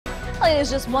It is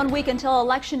just 1 week until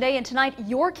Election Day, and tonight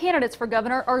your candidates for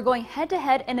governor are going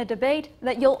head-to-head in a debate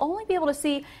that you'll only be able to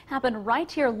see happen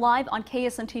right here live on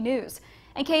KSNT News.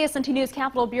 And KSNT News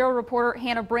Capitol Bureau reporter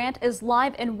Hannah Brandt is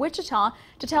live in Wichita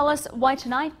to tell us why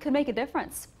tonight could make a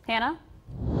difference. Hannah?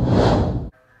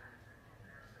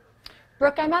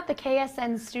 Brooke, I'm at the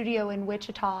KSN studio in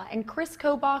Wichita, and Chris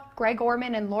Kobach, Greg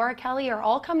Orman, and Laura Kelly are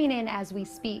all coming in as we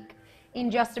speak. In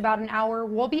just about an hour,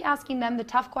 we'll be asking them the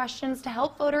tough questions to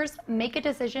help voters make a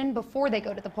decision before they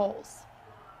go to the polls.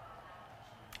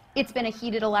 It's been a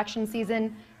heated election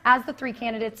season as the three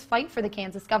candidates fight for the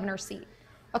Kansas governor seat.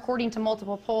 According to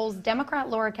multiple polls, Democrat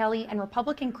Laura Kelly and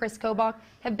Republican Chris Kobach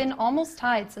have been almost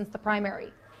tied since the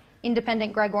primary.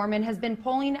 Independent Greg Orman has been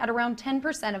polling at around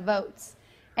 10% of votes.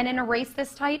 And in a race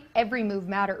this tight, every move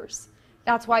matters.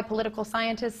 That's why political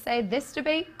scientists say this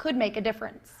debate could make a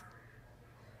difference.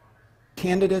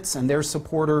 Candidates and their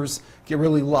supporters get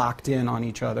really locked in on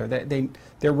each other.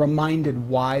 They're reminded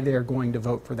why they're going to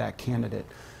vote for that candidate.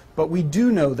 But we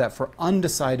do know that for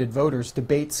undecided voters,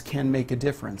 debates can make a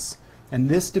difference. And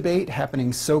this debate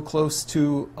happening so close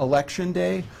to Election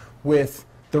Day, with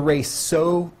the race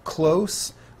so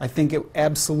close, I think it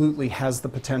absolutely has the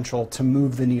potential to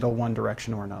move the needle one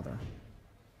direction or another.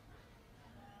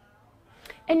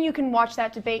 And you can watch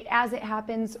that debate as it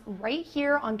happens right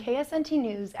here on KSNT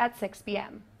News at 6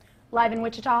 p.m. Live in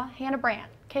Wichita, Hannah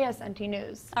Brandt, KSNT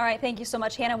News. All right, thank you so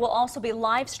much, Hannah. We'll also be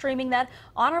live streaming that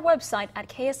on our website at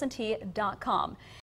ksnt.com.